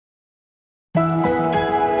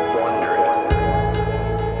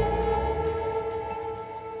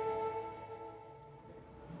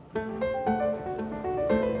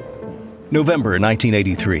November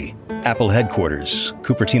 1983, Apple headquarters,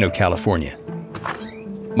 Cupertino, California.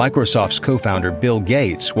 Microsoft's co-founder Bill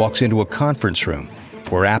Gates walks into a conference room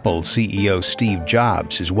where Apple CEO Steve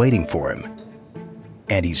Jobs is waiting for him.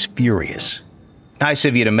 And he's furious. "Nice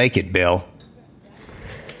of you to make it, Bill."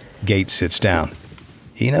 Gates sits down.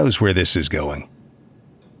 He knows where this is going.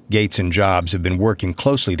 Gates and Jobs have been working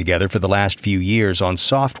closely together for the last few years on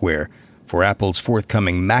software for Apple's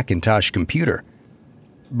forthcoming Macintosh computer.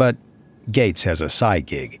 But Gates has a side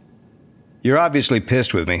gig. "You're obviously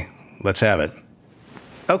pissed with me. Let's have it."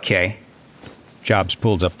 "Okay." Jobs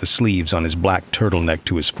pulls up the sleeves on his black turtleneck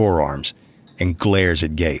to his forearms and glares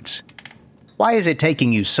at Gates. "Why is it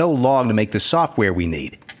taking you so long to make the software we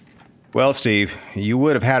need?" "Well, Steve, you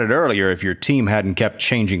would have had it earlier if your team hadn't kept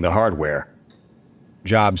changing the hardware."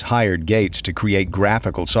 Jobs hired Gates to create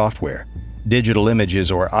graphical software, digital images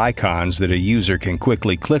or icons that a user can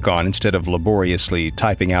quickly click on instead of laboriously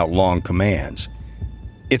typing out long commands.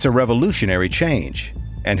 It's a revolutionary change,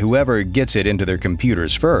 and whoever gets it into their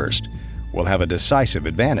computers first will have a decisive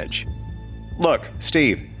advantage. "Look,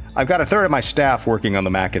 Steve, I've got a third of my staff working on the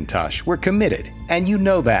Macintosh. We're committed, and you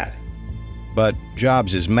know that." But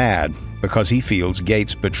Jobs is mad because he feels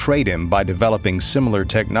Gates betrayed him by developing similar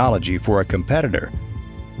technology for a competitor.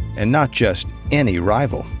 And not just any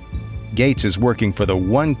rival. Gates is working for the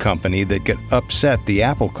one company that could upset the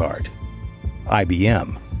apple cart,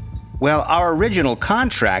 IBM. "Well, our original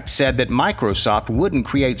contract said that Microsoft wouldn't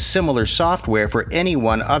create similar software for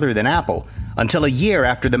anyone other than Apple until a year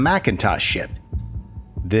after the Macintosh shipped."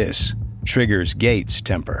 This triggers Gates'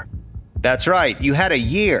 temper. "That's right, you had a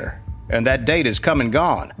year, and that date is come and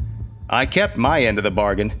gone. I kept my end of the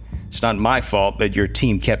bargain. It's not my fault that your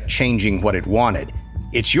team kept changing what it wanted.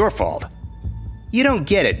 It's your fault." "You don't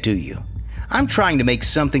get it, do you? I'm trying to make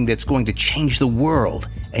something that's going to change the world,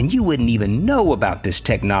 and you wouldn't even know about this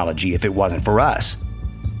technology if it wasn't for us."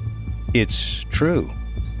 It's true.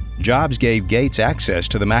 Jobs gave Gates access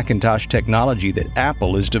to the Macintosh technology that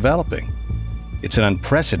Apple is developing. It's an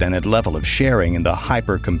unprecedented level of sharing in the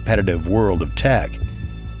hyper-competitive world of tech.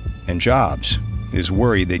 And Jobs is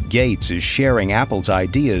worried that Gates is sharing Apple's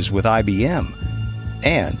ideas with IBM,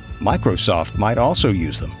 and Microsoft might also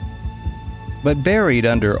use them. But buried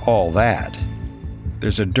under all that,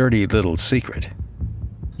 there's a dirty little secret.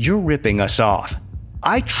 "You're ripping us off.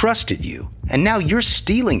 I trusted you, and now you're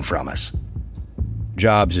stealing from us."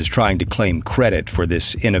 Jobs is trying to claim credit for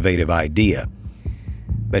this innovative idea.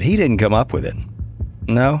 But he didn't come up with it.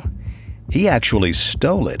 No, he actually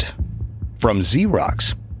stole it from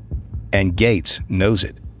Xerox. And Gates knows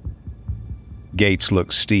it. Gates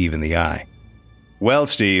looks Steve in the eye. "Well,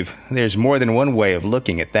 Steve, there's more than one way of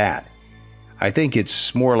looking at that. I think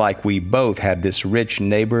it's more like we both had this rich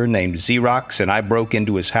neighbor named Xerox, and I broke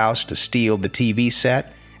into his house to steal the TV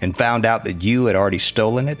set and found out that you had already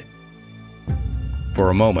stolen it."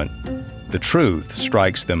 For a moment, the truth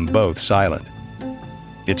strikes them both silent.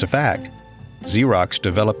 It's a fact. Xerox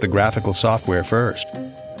developed the graphical software first.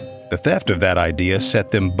 The theft of that idea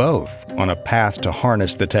set them both on a path to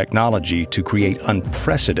harness the technology to create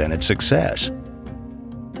unprecedented success.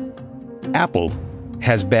 Apple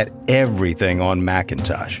has bet everything on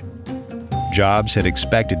Macintosh. Jobs had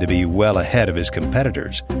expected to be well ahead of his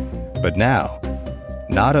competitors, but now,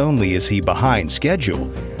 not only is he behind schedule,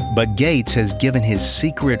 but Gates has given his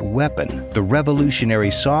secret weapon, the revolutionary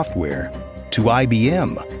software, to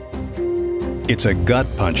IBM. It's a gut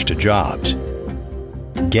punch to Jobs.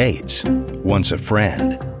 Gates, once a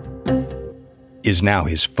friend, is now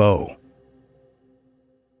his foe.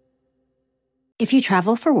 If you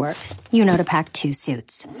travel for work, you know to pack 2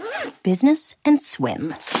 suits. Business and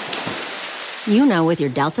swim. You know with your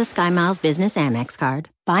Delta SkyMiles Business Amex card,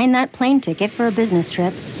 buying that plane ticket for a business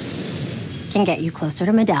trip can get you closer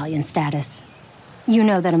to medallion status. You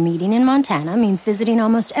know that a meeting in Montana means visiting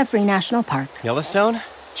almost every national park. Yellowstone?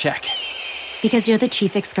 Check. Because you're the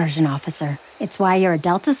chief excursion officer. It's why you're a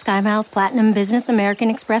Delta SkyMiles Platinum Business American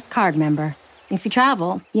Express card member. If you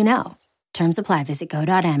travel, you know. Terms apply. Visit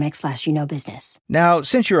go.amex/you-know-business. Now,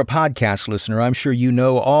 since you're a podcast listener, I'm sure you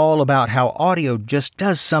know all about how audio just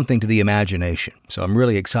does something to the imagination. So I'm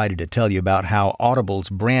really excited to tell you about how Audible's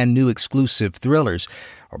brand new exclusive thrillers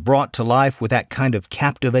are brought to life with that kind of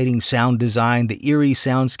captivating sound design, the eerie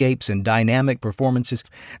soundscapes and dynamic performances.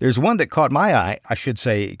 There's one that caught my eye,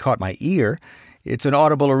 caught my ear. It's an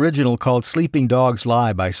Audible original called Sleeping Dogs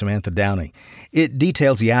Lie by Samantha Downing. It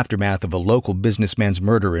details the aftermath of a local businessman's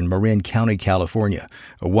murder in Marin County, California,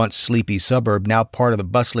 a once sleepy suburb now part of the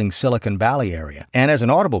bustling Silicon Valley area. And as an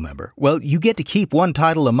Audible member, well, you get to keep one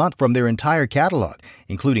title a month from their entire catalog,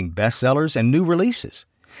 including bestsellers and new releases.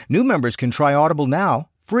 New members can try Audible now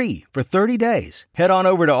free for 30 days. Head on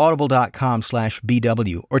over to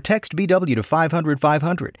audible.com/BW or text BW to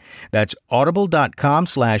 500-500. That's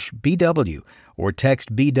audible.com/BW or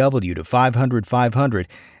text BW to 500-500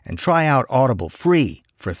 and try out Audible free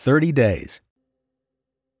for 30 days.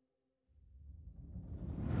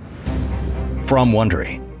 From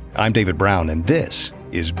Wondery, I'm David Brown, and this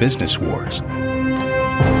is Business Wars.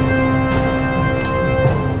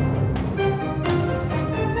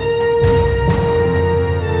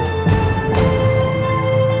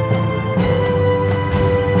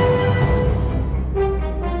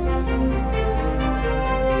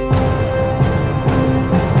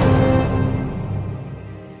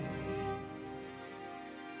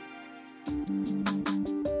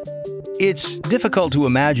 It's difficult to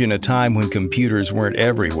imagine a time when computers weren't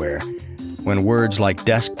everywhere, when words like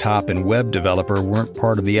desktop and web developer weren't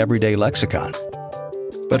part of the everyday lexicon.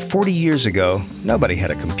 But 40 years ago, nobody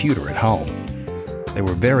had a computer at home. They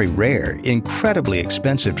were very rare, incredibly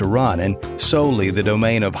expensive to run, and solely the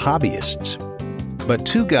domain of hobbyists. But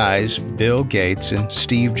two guys, Bill Gates and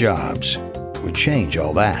Steve Jobs, would change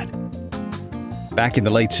all that. Back in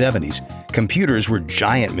the late 70s, computers were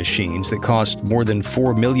giant machines that cost more than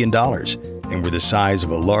 $4 million and were the size of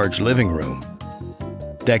a large living room.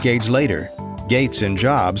 Decades later, Gates and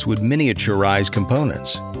Jobs would miniaturize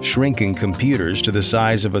components, shrinking computers to the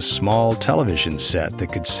size of a small television set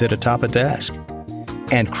that could sit atop a desk.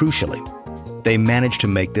 And crucially, they managed to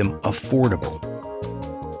make them affordable.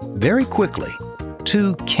 Very quickly,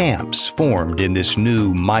 two camps formed in this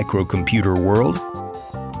new microcomputer world: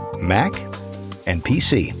 Mac and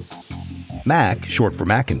PC. Mac, short for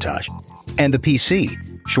Macintosh, and the PC,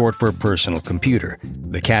 short for personal computer,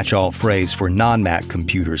 the catch-all phrase for non-Mac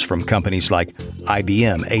computers from companies like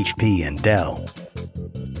IBM, HP, and Dell.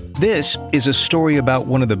 This is a story about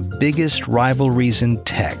one of the biggest rivalries in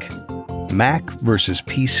tech, Mac versus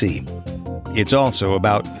PC. It's also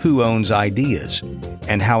about who owns ideas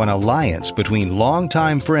and how an alliance between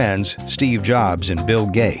longtime friends Steve Jobs and Bill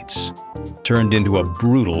Gates turned into a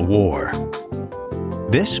brutal war.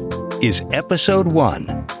 This is Episode 1,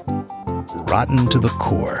 Rotten to the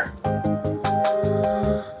Core.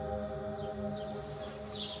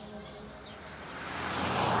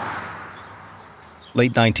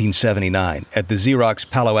 Late 1979, at the Xerox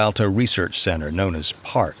Palo Alto Research Center, known as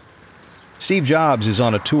PARC. Steve Jobs is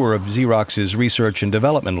on a tour of Xerox's research and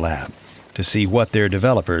development lab to see what their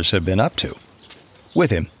developers have been up to. With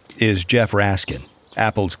him is Jeff Raskin,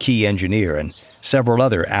 Apple's key engineer, and several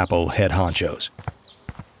other Apple head honchos.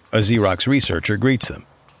 A Xerox researcher greets them.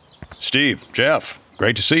 Steve, Jeff,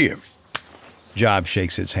 great to see you. Jobs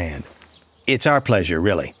shakes his hand. It's our pleasure,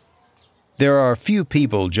 really. There are few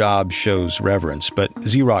people Jobs shows reverence, but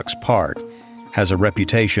Xerox PARC has a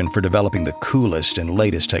reputation for developing the coolest and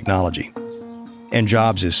latest technology. And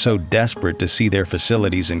Jobs is so desperate to see their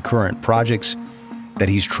facilities and current projects that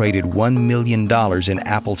he's traded $1 million in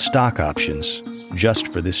Apple stock options just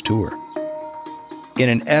for this tour. In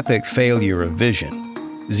an epic failure of vision,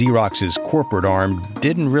 Xerox's corporate arm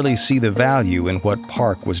didn't really see the value in what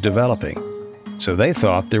PARC was developing, so they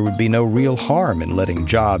thought there would be no real harm in letting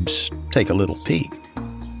Jobs take a little peek.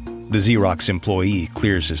 The Xerox employee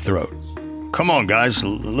clears his throat. Come on, guys,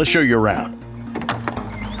 let's show you around.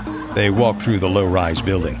 They walk through the low-rise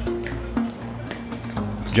building.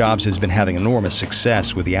 Jobs has been having enormous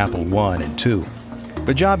success with the Apple I and II,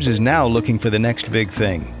 but Jobs is now looking for the next big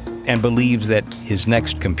thing and believes that his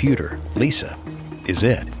next computer, Lisa, is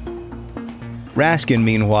it. Raskin,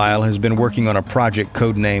 meanwhile, has been working on a project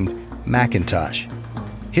codenamed Macintosh.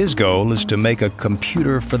 His goal is to make a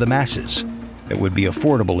computer for the masses that would be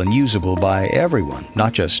affordable and usable by everyone,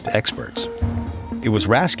 not just experts. It was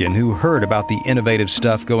Raskin who heard about the innovative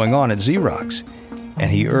stuff going on at Xerox,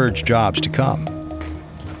 and he urged Jobs to come.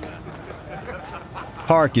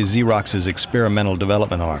 PARC is Xerox's experimental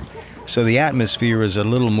development arm, so the atmosphere is a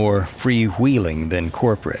little more freewheeling than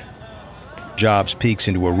corporate. Jobs peeks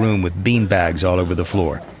into a room with beanbags all over the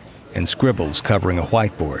floor and scribbles covering a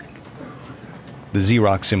whiteboard. The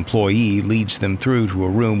Xerox employee leads them through to a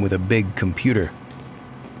room with a big computer.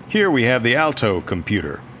 Here we have the Alto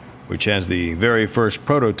computer, which has the very first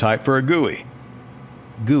prototype for a GUI.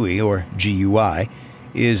 GUI, or GUI,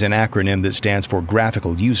 is an acronym that stands for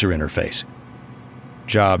Graphical User Interface.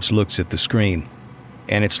 Jobs looks at the screen,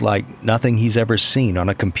 and it's like nothing he's ever seen on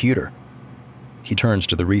a computer. He turns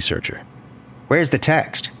to the researcher. Where's the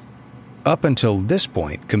text? Up until this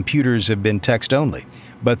point, computers have been text-only,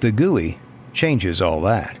 but the GUI changes all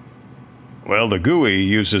that. Well, the GUI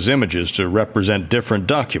uses images to represent different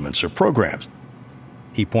documents or programs.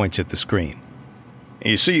 He points at the screen.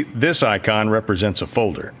 You see, this icon represents a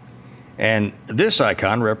folder, And this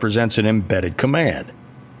icon represents an embedded command.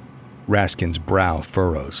 Raskin's brow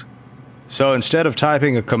furrows. So instead of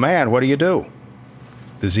typing a command, what do?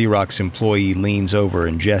 The Xerox employee leans over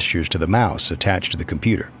and gestures to the mouse attached to the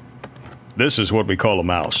computer. This is what we call a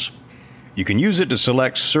mouse. You can use it to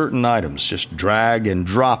select certain items, just drag and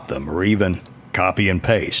drop them, or even copy and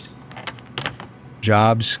paste.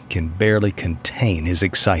 Jobs can barely contain his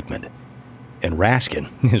excitement, and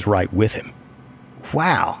Raskin is right with him.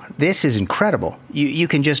 Wow, this is incredible. You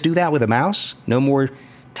can just do that with a mouse? No more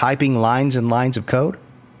typing lines and lines of code?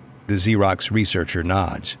 The Xerox researcher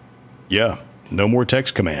nods. Yeah, no more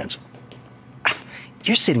text commands.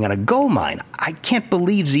 You're sitting on a gold mine. I can't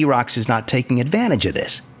believe Xerox is not taking advantage of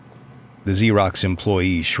this. The Xerox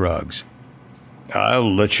employee shrugs.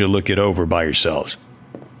 I'll let you look it over by yourselves.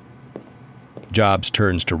 Jobs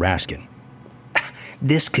turns to Raskin.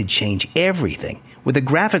 This could change everything. With a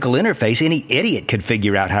graphical interface, any idiot could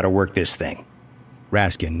figure out how to work this thing.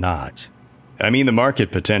 Raskin nods. I mean, the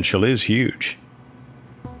market potential is huge.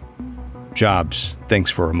 Jobs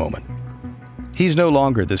thinks for a moment. He's no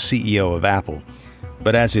longer the CEO of Apple,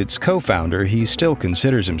 but as its co-founder, he still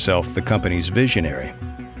considers himself the company's visionary.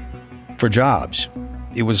 For Jobs,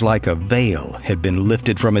 it was like a veil had been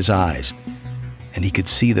lifted from his eyes, and he could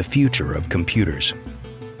see the future of computers.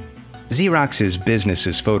 Xerox's business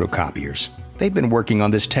is photocopiers. They've been working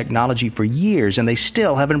on this technology for years, and they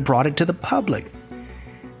still haven't brought it to the public.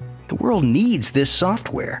 The world needs this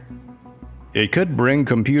software. It could bring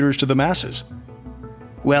computers to the masses.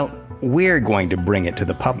 Well, we're going to bring it to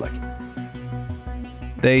the public.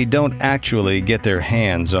 They don't actually get their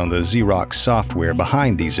hands on the Xerox software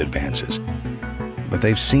behind these advances, but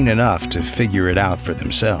they've seen enough to figure it out for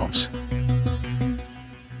themselves.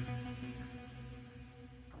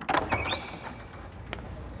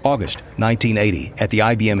 August 1980 at the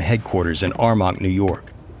IBM headquarters in Armonk, New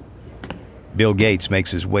York. Bill Gates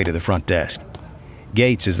makes his way to the front desk.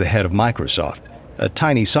 Gates is the head of Microsoft, a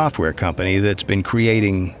tiny software company that's been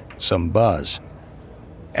creating some buzz.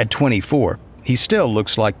 At 24, he still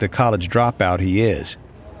looks like the college dropout he is.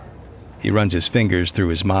 He runs his fingers through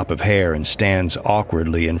his mop of hair and stands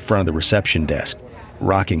awkwardly in front of the reception desk,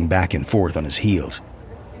 rocking back and forth on his heels.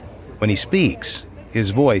 When he speaks, his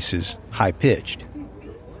voice is high-pitched.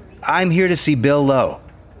 I'm here to see Bill Lowe.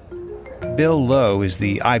 Bill Lowe is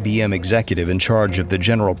the IBM executive in charge of the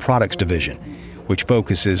General Products Division, which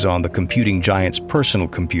focuses on the computing giant's personal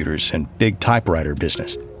computers and big typewriter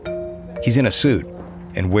business. He's in a suit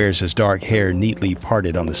and wears his dark hair neatly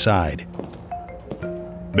parted on the side.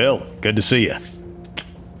 Bill, good to see you.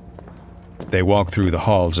 They walk through the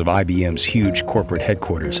halls of IBM's huge corporate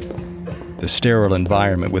headquarters. The sterile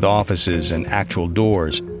environment with offices and actual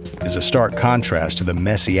doors is a stark contrast to the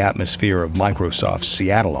messy atmosphere of Microsoft's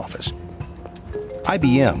Seattle office.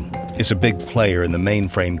 IBM is a big player in the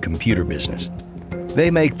mainframe computer business.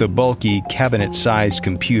 They make the bulky, cabinet-sized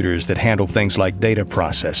computers that handle things like data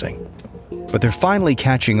processing. But they're finally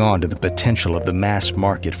catching on to the potential of the mass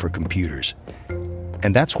market for computers.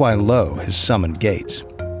 And that's why Lowe has summoned Gates.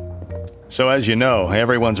 So as you know,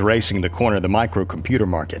 everyone's racing to corner the microcomputer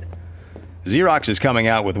market. Xerox is coming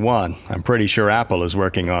out with one. I'm pretty sure Apple is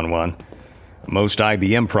working on one. Most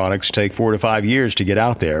IBM products take 4 to 5 years to get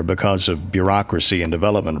out there because of bureaucracy and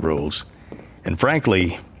development rules. And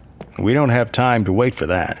frankly, we don't have time to wait for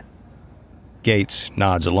that. Gates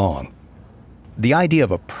nods along. The idea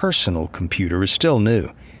of a personal computer is still new.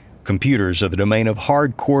 Computers are the domain of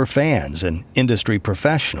hardcore fans and industry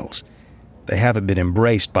professionals. They haven't been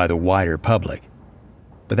embraced by the wider public.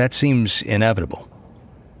 But that seems inevitable.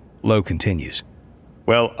 Lowe continues.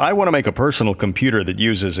 Well, I want to make a personal computer that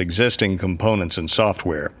uses existing components and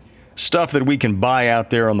software. Stuff that we can buy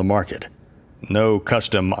out there on the market. No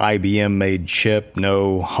custom IBM-made chip,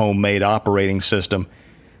 no homemade operating system.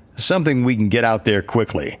 Something we can get out there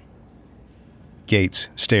quickly. Gates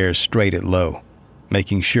stares straight at Lowe,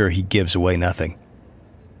 making sure he gives away nothing.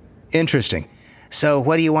 Interesting. So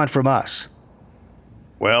what do you want from us?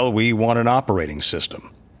 Well, we want an operating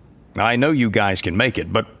system. I know you guys can make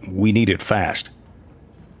it, but we need it fast.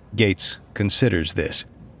 Gates considers this.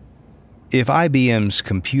 If IBM's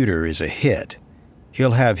computer is a hit,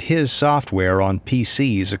 he'll have his software on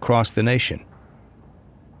PCs across the nation.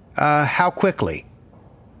 How quickly?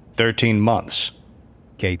 13 months.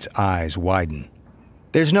 Gates' eyes widen.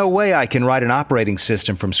 There's no way I can write an operating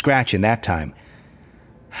system from scratch in that time.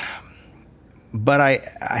 But I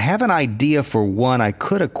have an idea for one I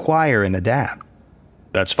could acquire and adapt.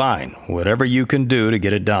 That's fine. Whatever you can do to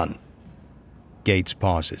get it done. Gates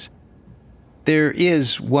pauses. There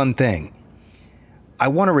is one thing. I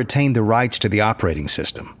want to retain the rights to the operating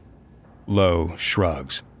system. Lowe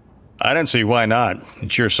shrugs. I don't see why not.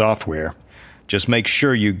 It's your software. Just make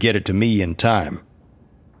sure you get it to me in time.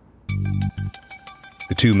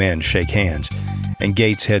 The two men shake hands, and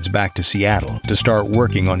Gates heads back to Seattle to start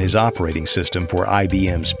working on his operating system for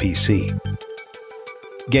IBM's PC.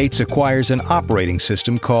 Gates acquires an operating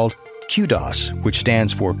system called QDOS, which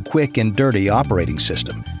stands for Quick and Dirty Operating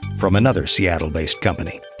System, from another Seattle-based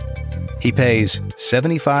company. He pays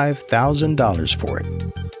 $75,000 for it.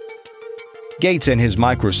 Gates and his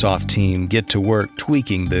Microsoft team get to work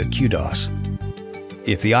tweaking the QDOS.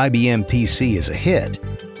 If the IBM PC is a hit,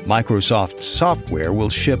 Microsoft's software will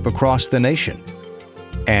ship across the nation.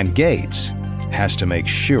 And Gates has to make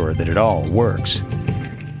sure that it all works.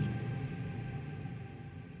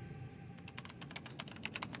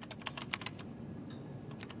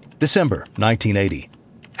 December 1980.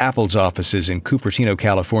 Apple's office is in Cupertino,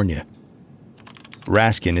 California.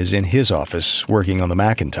 Raskin is in his office working on the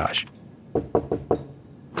Macintosh.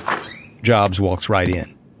 Jobs walks right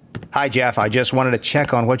in. Hi, Jeff. I just wanted to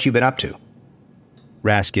check on what you've been up to.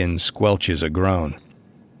 Raskin squelches a groan.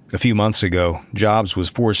 A few months ago, Jobs was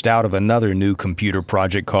forced out of another new computer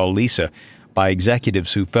project called Lisa by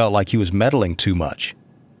executives who felt like he was meddling too much.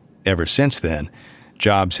 Ever since then,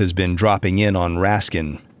 Jobs has been dropping in on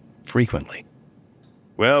Raskin frequently.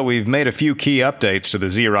 Well, we've made a few key updates to the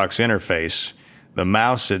Xerox interface. The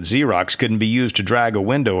mouse at Xerox couldn't be used to drag a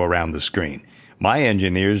window around the screen. My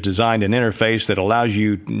engineers designed an interface that allows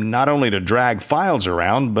you not only to drag files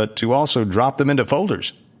around, but to also drop them into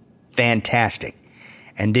folders. Fantastic.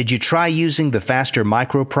 And did you try using the faster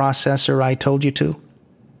microprocessor I told you to?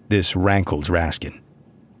 This rankles Raskin.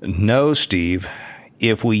 No, Steve.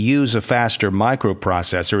 If we use a faster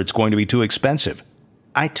microprocessor, it's going to be too expensive.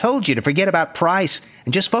 I told you to forget about price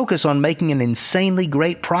and just focus on making an insanely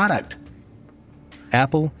great product.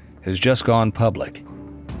 Apple has just gone public.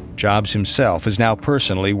 Jobs himself is now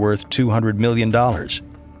personally worth $200 million.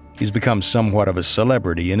 He's become somewhat of a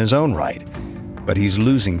celebrity in his own right, but he's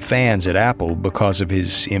losing fans at Apple because of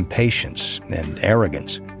his impatience and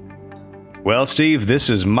arrogance. Well, Steve, this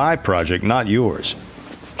is my project, not yours.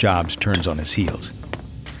 Jobs turns on his heels.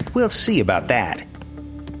 We'll see about that.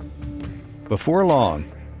 Before long,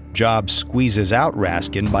 Jobs squeezes out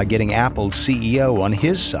Raskin by getting Apple's CEO on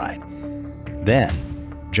his side. Then,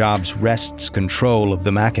 Jobs wrests control of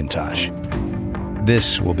the Macintosh.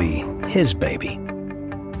 This will be his baby.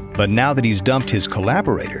 But now that he's dumped his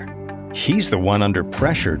collaborator, he's the one under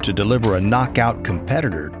pressure to deliver a knockout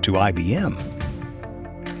competitor to IBM.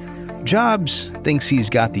 Jobs thinks he's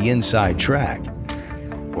got the inside track,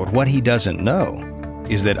 but what he doesn't know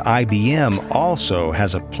is that IBM also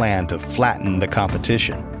has a plan to flatten the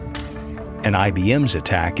competition. And IBM's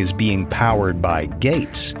attack is being powered by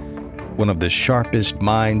Gates, one of the sharpest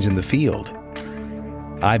minds in the field.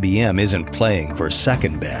 IBM isn't playing for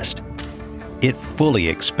second best. It fully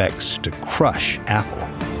expects to crush Apple.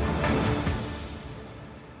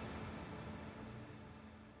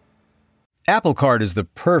 Apple Card is the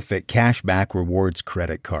perfect cashback rewards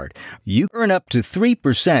credit card. You earn up to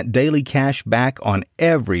 3% daily cash back on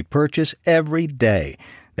every purchase every day.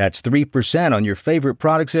 That's 3% on your favorite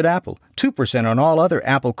products at Apple, 2% on all other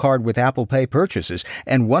Apple Card with Apple Pay purchases,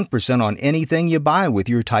 and 1% on anything you buy with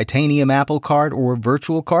your titanium Apple Card or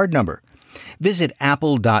virtual card number. Visit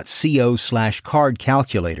apple.co/card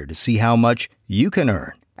calculator to see how much you can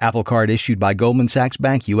earn. Apple Card issued by Goldman Sachs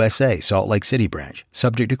Bank USA, Salt Lake City branch.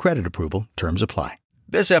 Subject to credit approval. Terms apply.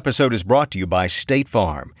 This episode is brought to you by State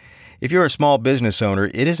Farm. If you're a small business owner,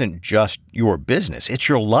 it isn't just your business, it's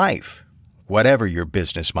your life. Whatever your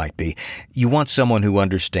business might be, you want someone who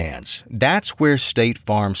understands. That's where State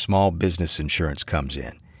Farm Small Business Insurance comes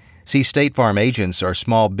in. See, State Farm agents are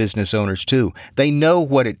small business owners too. They know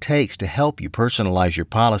what it takes to help you personalize your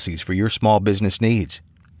policies for your small business needs.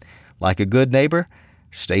 Like a good neighbor,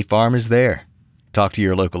 State Farm is there. Talk to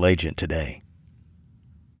your local agent today.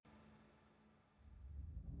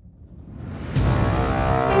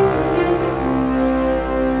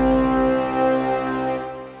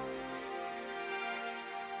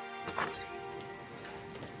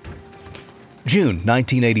 June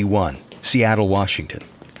 1981, Seattle, Washington.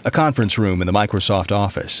 A conference room in the Microsoft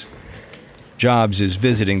office. Jobs is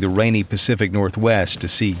visiting the rainy Pacific Northwest to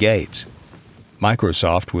see Gates.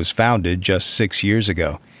 Microsoft was founded just 6 years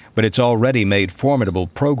ago, but it's already made formidable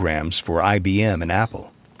programs for IBM and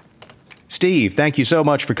Apple. Steve, thank you so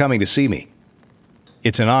much for coming to see me.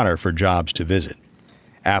 It's an honor for Jobs to visit.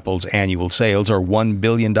 Apple's annual sales are $1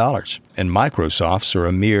 billion, and Microsoft's are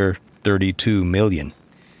a mere $32 million.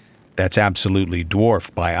 That's absolutely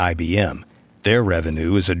dwarfed by IBM. Their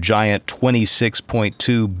revenue is a giant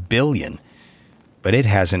 $26.2 billion, but it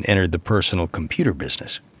hasn't entered the personal computer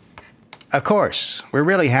business. Of course, we're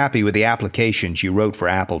really happy with the applications you wrote for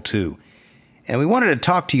Apple II. And we wanted to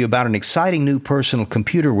talk to you about an exciting new personal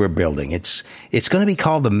computer we're building. It's going to be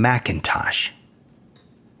called the Macintosh.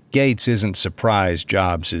 Gates isn't surprised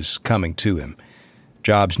Jobs is coming to him.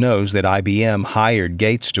 Jobs knows that IBM hired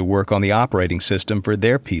Gates to work on the operating system for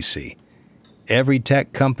their PC. Every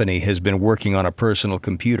tech company has been working on a personal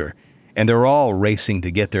computer, and they're all racing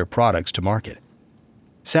to get their products to market.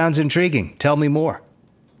 Sounds intriguing. Tell me more.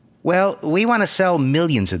 Well, we want to sell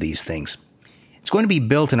millions of these things. It's going to be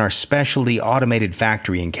built in our specialty automated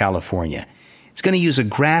factory in California. It's going to use a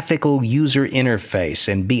graphical user interface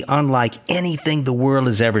and be unlike anything the world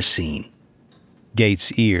has ever seen.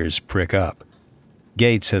 Gates' ears prick up.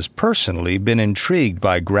 Gates has personally been intrigued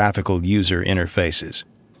by graphical user interfaces.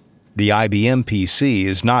 The IBM PC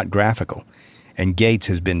is not graphical, and Gates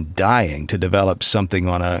has been dying to develop something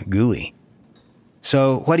on a GUI.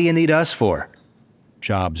 So, what do you need us for?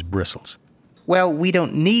 Jobs bristles. Well, we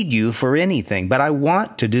don't need you for anything, but I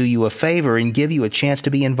want to do you a favor and give you a chance to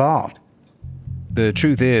be involved. The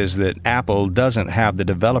truth is that Apple doesn't have the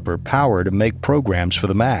developer power to make programs for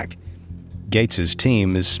the Mac. Gates'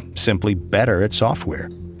 team is simply better at software.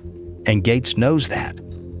 And Gates knows that.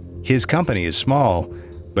 His company is small,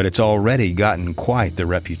 but it's already gotten quite the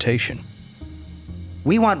reputation.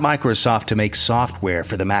 We want Microsoft to make software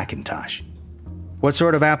for the Macintosh. What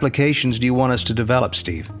sort of applications do you want us to develop,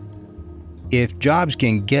 Steve? If Jobs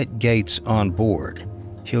can get Gates on board,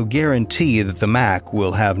 he'll guarantee that the Mac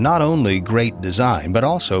will have not only great design, but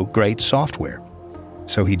also great software.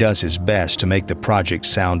 So he does his best to make the project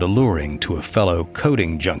sound alluring to a fellow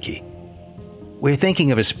coding junkie. We're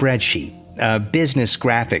thinking of a spreadsheet, a business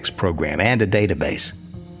graphics program, and a database.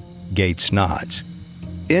 Gates nods.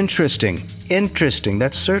 Interesting.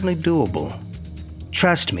 That's certainly doable.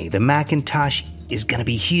 Trust me, the Macintosh is going to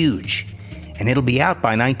be huge, and it'll be out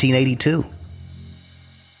by 1982.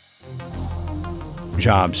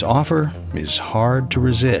 Jobs' offer is hard to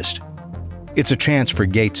resist. It's a chance for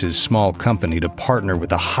Gates' small company to partner with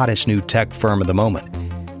the hottest new tech firm of the moment.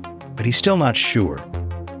 But he's still not sure.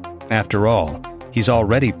 After all, he's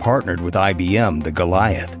already partnered with IBM, the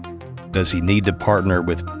Goliath. Does he need to partner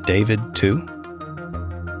with David, too?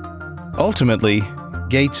 Ultimately,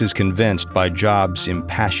 Gates is convinced by Jobs'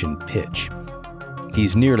 impassioned pitch.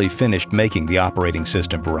 He's nearly finished making the operating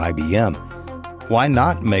system for IBM. Why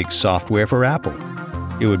not make software for Apple?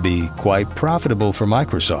 It would be quite profitable for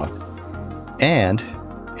Microsoft. And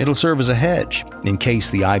it'll serve as a hedge in case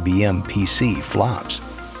the IBM PC flops.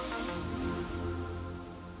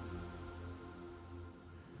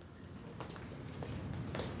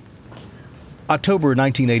 October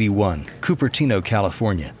 1981, Cupertino,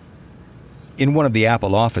 California. In one of the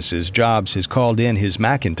Apple offices, Jobs has called in his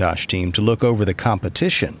Macintosh team to look over the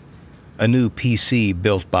competition, a new PC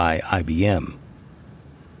built by IBM.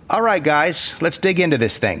 All right, guys, let's dig into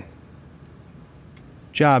this thing.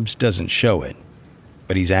 Jobs doesn't show it,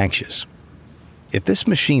 but he's anxious. If this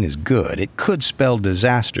machine is good, it could spell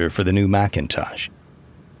disaster for the new Macintosh.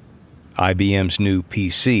 IBM's new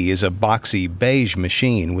PC is a boxy beige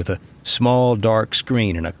machine with a small dark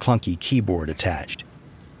screen and a clunky keyboard attached.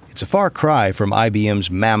 It's a far cry from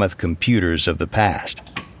IBM's mammoth computers of the past.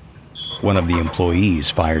 One of the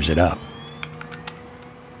employees fires it up.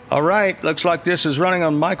 All right, looks like this is running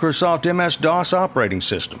on Microsoft MS-DOS operating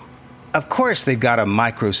system. Of course they've got a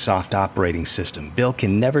Microsoft operating system. Bill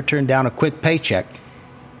can never turn down a quick paycheck.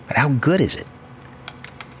 But how good is it?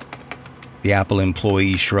 The Apple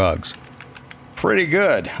employee shrugs. Pretty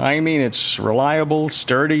good. I mean, it's reliable,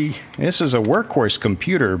 sturdy. This is a workhorse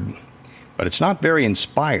computer, but it's not very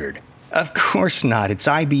inspired. Of course not. It's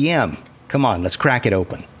IBM. Come on, let's crack it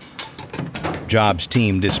open. Jobs'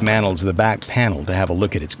 team dismantles the back panel to have a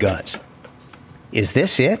look at its guts. Is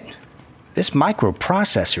this it? This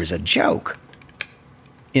microprocessor is a joke.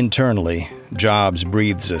 Internally, Jobs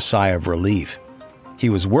breathes a sigh of relief. He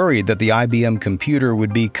was worried that the IBM computer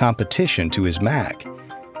would be competition to his Mac.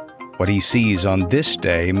 What he sees on this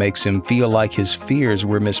day makes him feel like his fears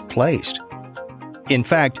were misplaced. In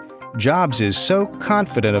fact, Jobs is so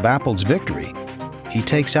confident of Apple's victory, he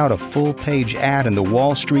takes out a full-page ad in the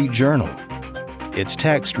Wall Street Journal. Its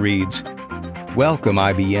text reads, "Welcome,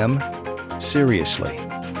 IBM. Seriously."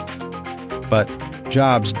 But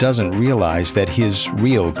Jobs doesn't realize that his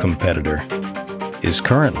real competitor is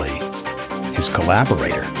currently his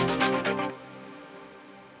collaborator.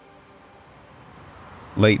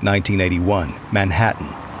 Late 1981, Manhattan.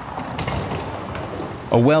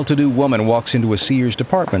 A well-to-do woman walks into a Sears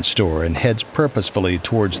department store and heads purposefully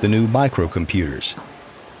towards the new microcomputers.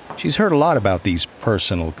 She's heard a lot about these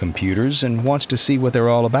personal computers and wants to see what they're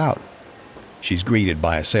all about. She's greeted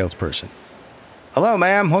by a salesperson. Hello,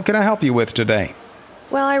 ma'am. What can I help you with today?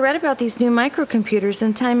 Well, I read about these new microcomputers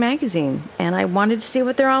in Time magazine, and I wanted to see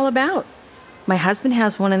what they're all about. My husband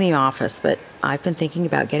has one in the office, but I've been thinking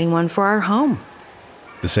about getting one for our home.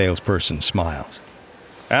 The salesperson smiles.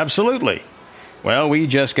 Absolutely. Well, we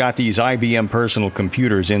just got these IBM personal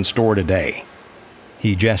computers in store today.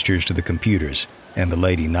 He gestures to the computers, and the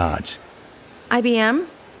lady nods. IBM?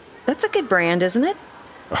 That's a good brand, isn't it?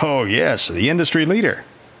 Oh, yes, the industry leader.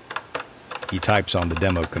 He types on the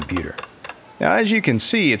demo computer. Now, as you can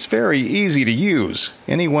see, it's very easy to use.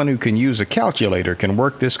 Anyone who can use a calculator can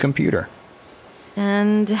work this computer.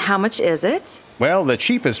 And how much is it? Well, the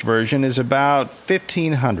cheapest version is about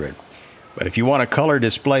 $1,500. But if you want a color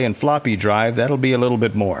display and floppy drive, that'll be a little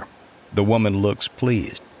bit more. The woman looks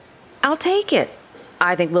pleased. I'll take it.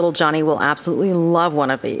 I think little Johnny will absolutely love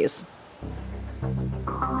one of these.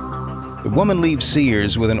 The woman leaves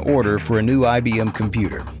Sears with an order for a new IBM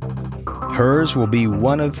computer. Hers will be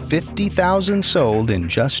one of 50,000 sold in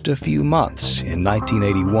just a few months in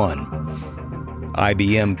 1981.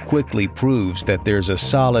 IBM quickly proves that there's a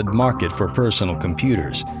solid market for personal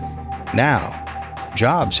computers. Now,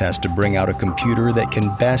 Jobs has to bring out a computer that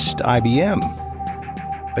can best IBM.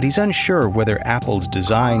 But he's unsure whether Apple's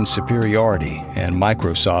design superiority and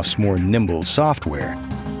Microsoft's more nimble software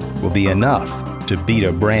will be enough to beat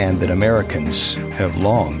a brand that Americans have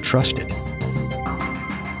long trusted.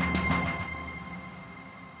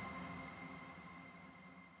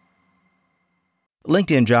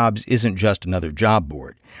 LinkedIn Jobs isn't just another job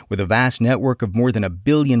board. With a vast network of more than 1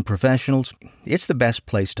 billion professionals, it's the best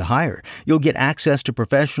place to hire. You'll get access to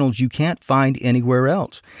professionals you can't find anywhere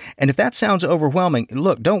else. And if that sounds overwhelming,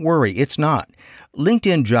 look, don't worry, it's not.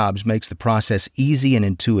 LinkedIn Jobs makes the process easy and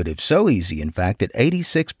intuitive, so easy, in fact, that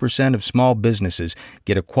 86% of small businesses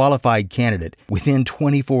get a qualified candidate within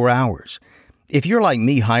 24 hours. If you're like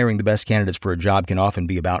me, hiring the best candidates for a job can often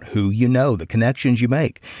be about who you know, the connections you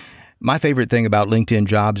make. My favorite thing about LinkedIn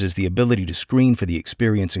Jobs is the ability to screen for the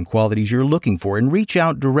experience and qualities you're looking for and reach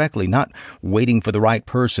out directly, not waiting for the right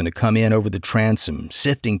person to come in over the transom,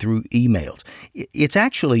 sifting through emails. It's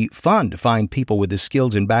actually fun to find people with the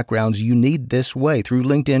skills and backgrounds you need this way through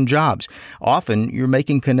LinkedIn Jobs. Often, you're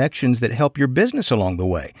making connections that help your business along the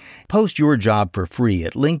way. Post your job for free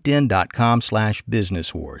at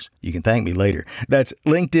linkedin.com/businesswars. You can thank me later. That's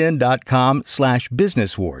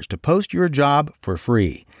linkedin.com/businesswars to post your job for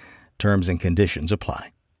free. Terms and conditions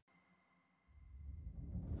apply.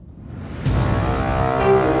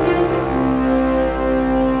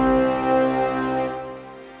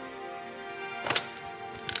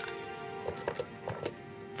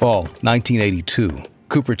 Fall 1982,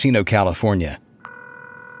 Cupertino, California.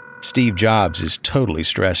 Steve Jobs is totally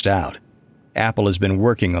stressed out. Apple has been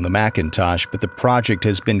working on the Macintosh, but the project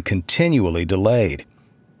has been continually delayed.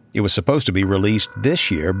 It was supposed to be released this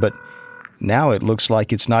year, but now it looks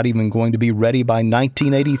like it's not even going to be ready by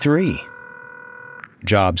 1983.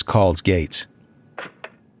 Jobs calls Gates.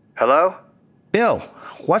 Hello? Bill,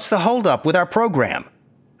 what's the holdup with our program?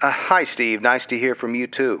 Hi, Steve. Nice to hear from you,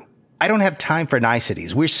 too. I don't have time for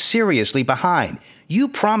niceties. We're seriously behind. You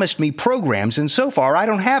promised me programs, and so far I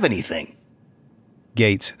don't have anything.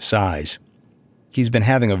 Gates sighs. He's been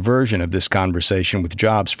having a version of this conversation with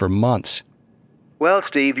Jobs for months. Well,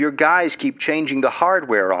 Steve, your guys keep changing the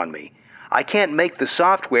hardware on me. I can't make the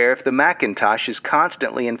software if the Macintosh is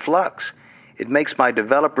constantly in flux. It makes my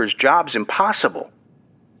developers' jobs impossible.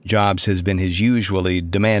 Jobs has been his usually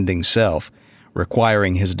demanding self,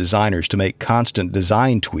 requiring his designers to make constant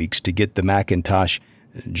design tweaks to get the Macintosh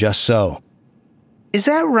just so. Is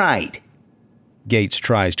that right? Gates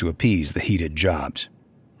tries to appease the heated Jobs.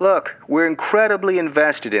 Look, we're incredibly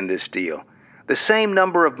invested in this deal. The same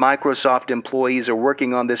number of Microsoft employees are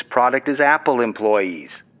working on this product as Apple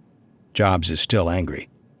employees. Jobs is still angry.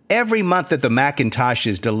 Every month that the Macintosh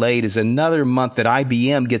is delayed is another month that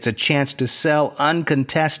IBM gets a chance to sell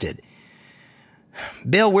uncontested.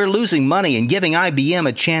 Bill, we're losing money and giving IBM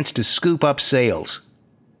a chance to scoop up sales.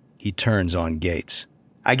 He turns on Gates.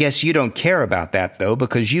 I guess you don't care about that, though,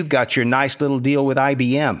 because you've got your nice little deal with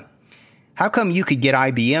IBM. How come you could get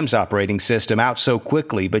IBM's operating system out so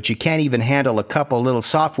quickly, but you can't even handle a couple little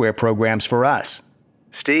software programs for us?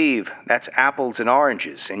 Steve, that's apples and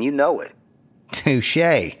oranges, and you know it.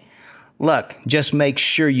 Touché. Look, just make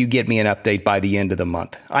sure you get me an update by the end of the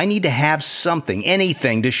month. I need to have something,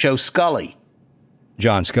 anything, to show Scully.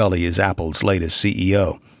 John Scully is Apple's latest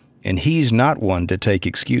CEO, and he's not one to take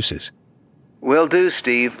excuses. Will do,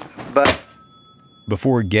 Steve, but...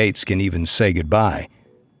 Before Gates can even say goodbye,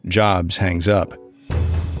 Jobs hangs up.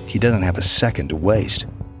 He doesn't have a second to waste.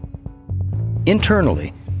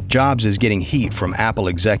 Internally, Jobs is getting heat from Apple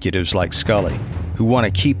executives like Scully. who want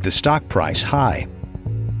to keep the stock price high.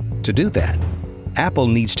 To do that, Apple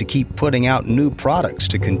needs to keep putting out new products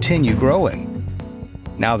to continue growing.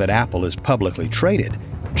 Now that Apple is publicly traded,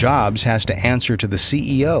 Jobs has to answer to the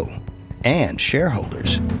CEO and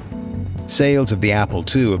shareholders. Sales of the Apple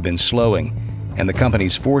II have been slowing, and the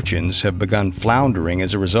company's fortunes have begun floundering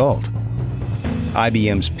as a result.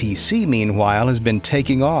 IBM's PC, meanwhile, has been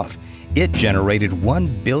taking off. It generated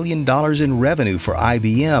 $1 billion in revenue for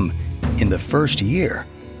IBM in the first year.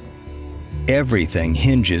 Everything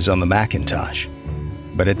hinges on the Macintosh.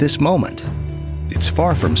 But at this moment, it's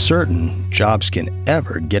far from certain Jobs can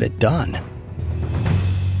ever get it done.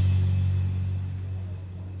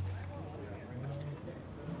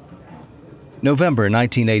 November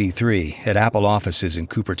 1983 at Apple offices in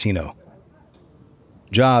Cupertino.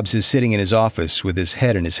 Jobs is sitting in his office with his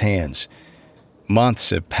head in his hands. Months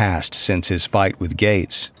have passed since his fight with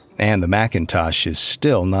Gates, and the Macintosh is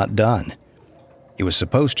still not done. It was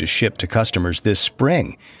supposed to ship to customers this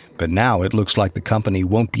spring, but now it looks like the company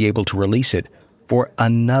won't be able to release it for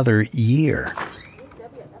another year.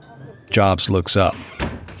 Jobs looks up.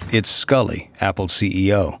 It's Scully, Apple's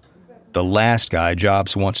CEO, the last guy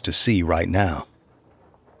Jobs wants to see right now.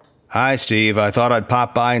 "Hi, Steve. I thought I'd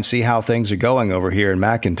pop by and see how things are going over here in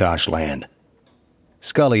Macintosh land."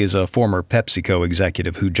 Scully is a former PepsiCo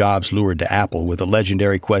executive who Jobs lured to Apple with a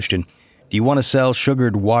legendary question: "Do you want to sell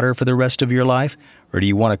sugared water for the rest of your life, or do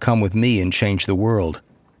you want to come with me and change the world?"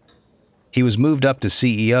 He was moved up to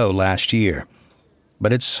CEO last year,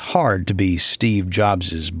 but it's hard to be Steve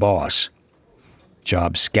Jobs' boss.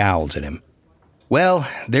 Jobs scowls at him. "Well,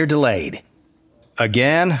 they're delayed."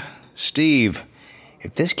 "Again? Steve,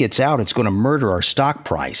 if this gets out, it's going to murder our stock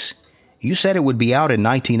price. You said it would be out in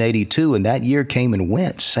 1982, and that year came and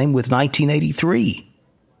went. Same with 1983.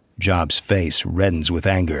 Jobs' face reddens with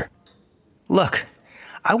anger. "Look,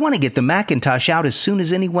 I want to get the Macintosh out as soon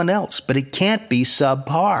as anyone else, but it can't be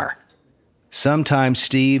subpar." "Sometimes,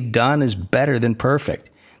 Steve, done is better than perfect.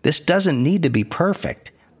 This doesn't need to be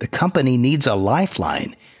perfect. The company needs a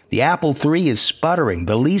lifeline. The Apple III is sputtering.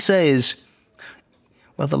 The Lisa is...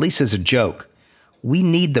 well, the Lisa's a joke. We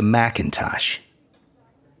need the Macintosh."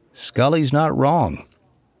 Scully's not wrong.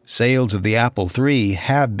 Sales of the Apple III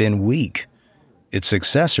have been weak. Its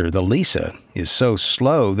successor, the Lisa, is so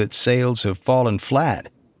slow that sales have fallen flat.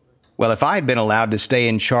 "Well, if I'd been allowed to stay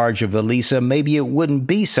in charge of the Lisa, maybe it wouldn't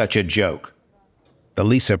be such a joke." The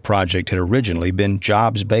Lisa project had originally been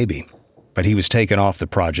Jobs' baby, but he was taken off the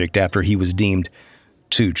project after he was deemed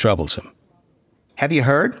too troublesome. "Have you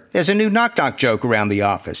heard? There's a new knock-knock joke around the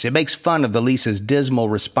office. It makes fun of the Lisa's dismal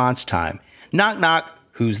response time. Knock, knock,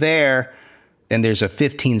 who's there?" Then there's a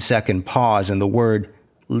 15-second pause and the word,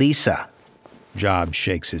 "Lisa." Jobs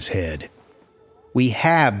shakes his head. "We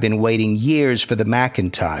have been waiting years for the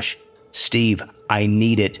Macintosh. Steve, I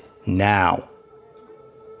need it now."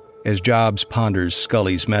 As Jobs ponders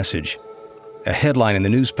Scully's message, a headline in the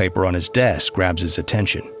newspaper on his desk grabs his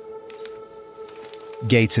attention.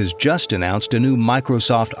 Gates has just announced a new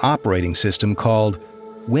Microsoft operating system called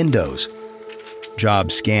Windows.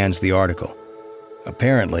 Jobs scans the article.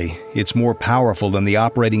 Apparently, it's more powerful than the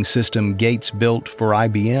operating system Gates built for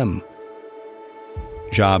IBM.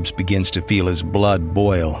 Jobs begins to feel his blood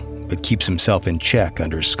boil, but keeps himself in check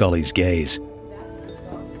under Scully's gaze.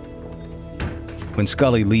 When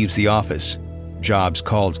Scully leaves the office, Jobs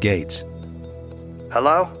calls Gates.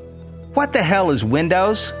 "Hello? What the hell is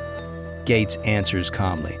Windows?" Gates answers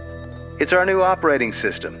calmly. "It's our new operating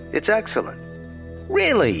system. It's excellent."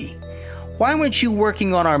 "Really? Why weren't you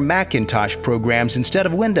working on our Macintosh programs instead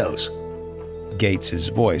of Windows?" Gates'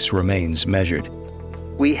 voice remains measured.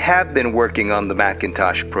 "We have been working on the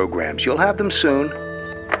Macintosh programs. You'll have them soon."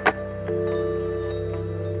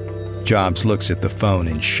 Jobs looks at the phone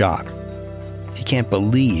in shock. He can't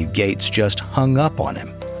believe Gates just hung up on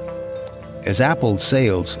him. As Apple's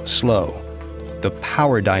sales slow, the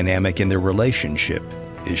power dynamic in their relationship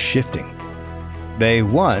is shifting. They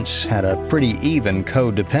once had a pretty even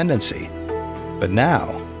codependency, but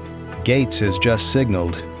now Gates has just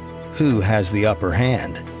signaled who has the upper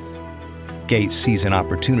hand. Gates sees an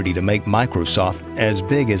opportunity to make Microsoft as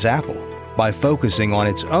big as Apple by focusing on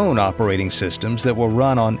its own operating systems that will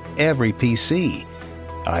run on every PC,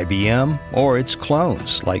 IBM or its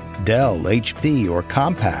clones like Dell, HP, or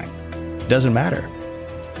Compaq. Doesn't matter.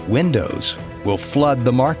 Windows will flood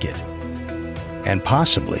the market and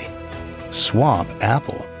possibly swamp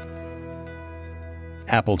Apple.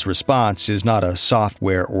 Apple's response is not a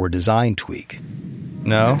software or design tweak.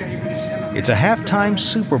 No, it's a halftime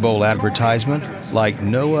Super Bowl advertisement like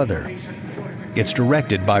no other. It's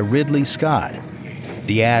directed by Ridley Scott.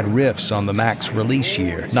 The ad riffs on the Mac's release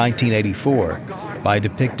year, 1984, by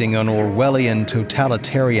depicting an Orwellian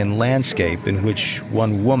totalitarian landscape in which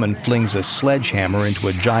one woman flings a sledgehammer into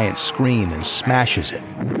a giant screen and smashes it.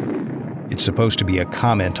 It's supposed to be a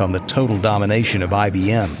comment on the total domination of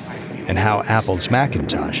IBM and how Apple's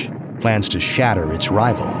Macintosh plans to shatter its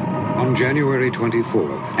rival. On January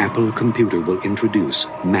 24th, Apple Computer will introduce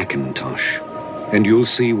Macintosh. And you'll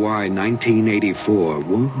see why 1984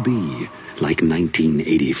 won't be like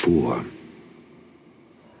 1984.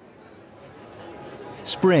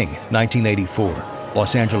 Spring 1984,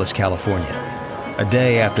 Los Angeles, California. A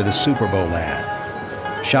day after the Super Bowl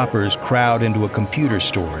ad. Shoppers crowd into a computer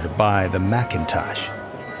store to buy the Macintosh.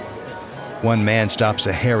 One man stops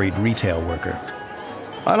a harried retail worker.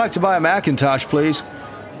 "I'd like to buy a Macintosh, please."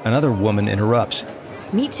 Another woman interrupts.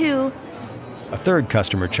 Me too. A third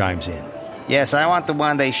customer chimes in. Yes, I want the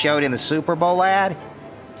one they showed in the Super Bowl ad.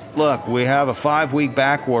 "Look, we have a 5-week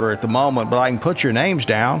back order at the moment, but I can put your names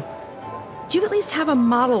down." Do you at least have a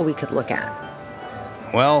model we could look at?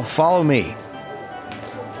 "Well, follow me."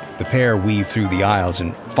 The pair weave through the aisles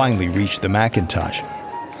and finally reach the Macintosh.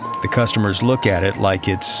 The customers look at it like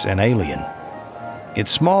it's an alien.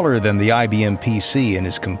 It's smaller than the IBM PC and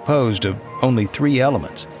is composed of only 3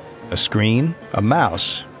 elements: a screen, a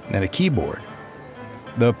mouse, and a keyboard.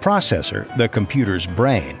 The processor, the computer's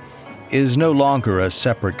brain, is no longer a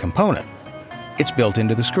separate component. It's built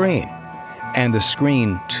into the screen. And the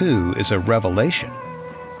screen, too, is a revelation.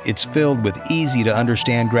 It's filled with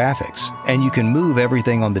easy-to-understand graphics, and you can move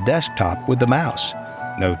everything on the desktop with the mouse.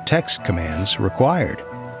 No text commands required.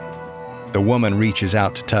 The woman reaches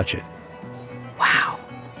out to touch it. Wow.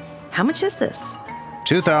 How much is this?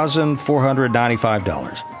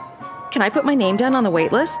 $2,495. Can I put my name down on the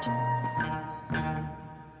wait list?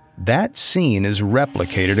 That scene is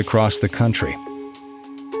replicated across the country.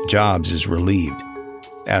 Jobs is relieved.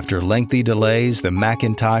 After lengthy delays, the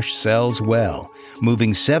Macintosh sells well,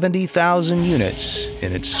 moving 70,000 units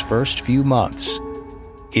in its first few months.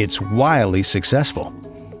 It's wildly successful.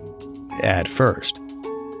 At first.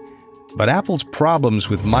 But Apple's problems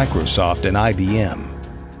with Microsoft and IBM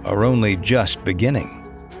are only just beginning.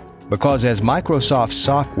 Because as Microsoft's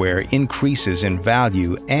software increases in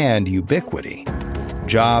value and ubiquity,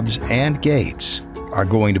 Jobs and Gates are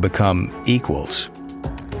going to become equals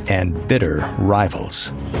and bitter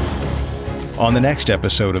rivals. On the next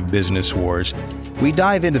episode of Business Wars, we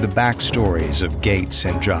dive into the backstories of Gates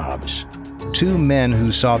and Jobs, 2 men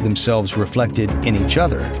who saw themselves reflected in each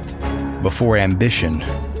other before ambition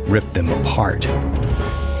ripped them apart.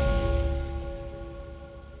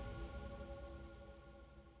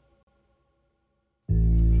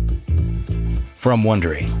 From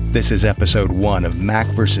Wondery, this is episode 1 of Mac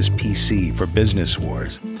vs. PC for Business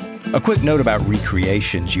Wars. A quick note about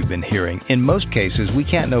recreations you've been hearing. In most cases, we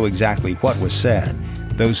can't know exactly what was said.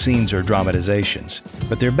 Those scenes are dramatizations,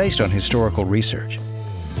 but they're based on historical research.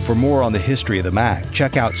 For more on the history of the Mac,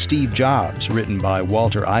 check out Steve Jobs, written by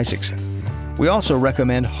Walter Isaacson. We also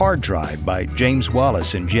recommend Hard Drive by James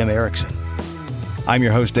Wallace and Jim Erickson. I'm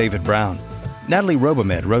your host, David Brown. Natalie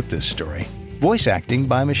Robomed wrote this story. Voice acting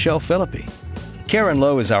by Michelle Philippi. Karen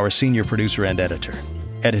Lowe is our senior producer and editor.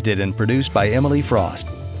 Edited and produced by Emily Frost.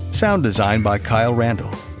 Sound design by Kyle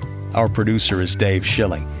Randall. Our producer is Dave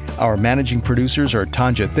Schilling. Our managing producers are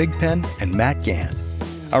Tanja Thigpen and Matt Gant.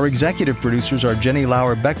 Our executive producers are Jenny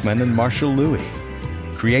Lauer-Beckman and Marshall Louie.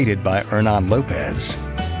 Created by Hernan Lopez.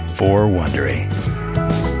 For Wondery.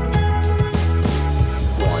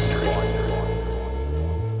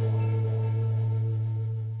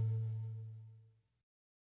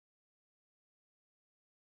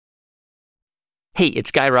 Hey,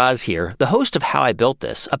 it's Guy Raz here, the host of How I Built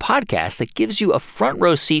This, a podcast that gives you a front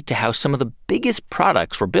row seat to how some of the biggest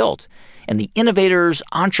products were built and the innovators,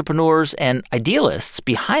 entrepreneurs, and idealists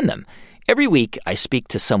behind them. Every week, I speak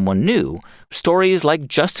to someone new. Stories like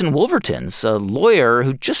Justin Wolverton's, a lawyer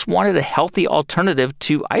who just wanted a healthy alternative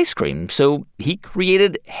to ice cream, so he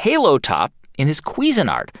created Halo Top in his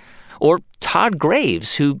Cuisinart. Or Todd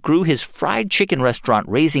Graves, who grew his fried chicken restaurant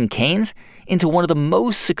Raising Cane's into one of the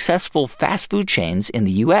most successful fast food chains in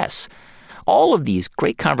the U.S. All of these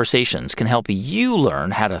great conversations can help you learn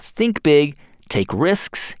how to think big, take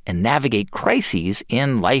risks, and navigate crises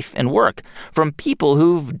in life and work from people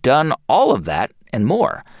who've done all of that and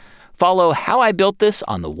more. Follow How I Built This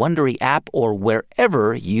on the Wondery app or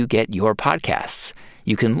wherever you get your podcasts.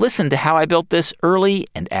 You can listen to How I Built This early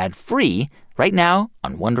and ad-free right now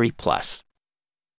on Wondery Plus.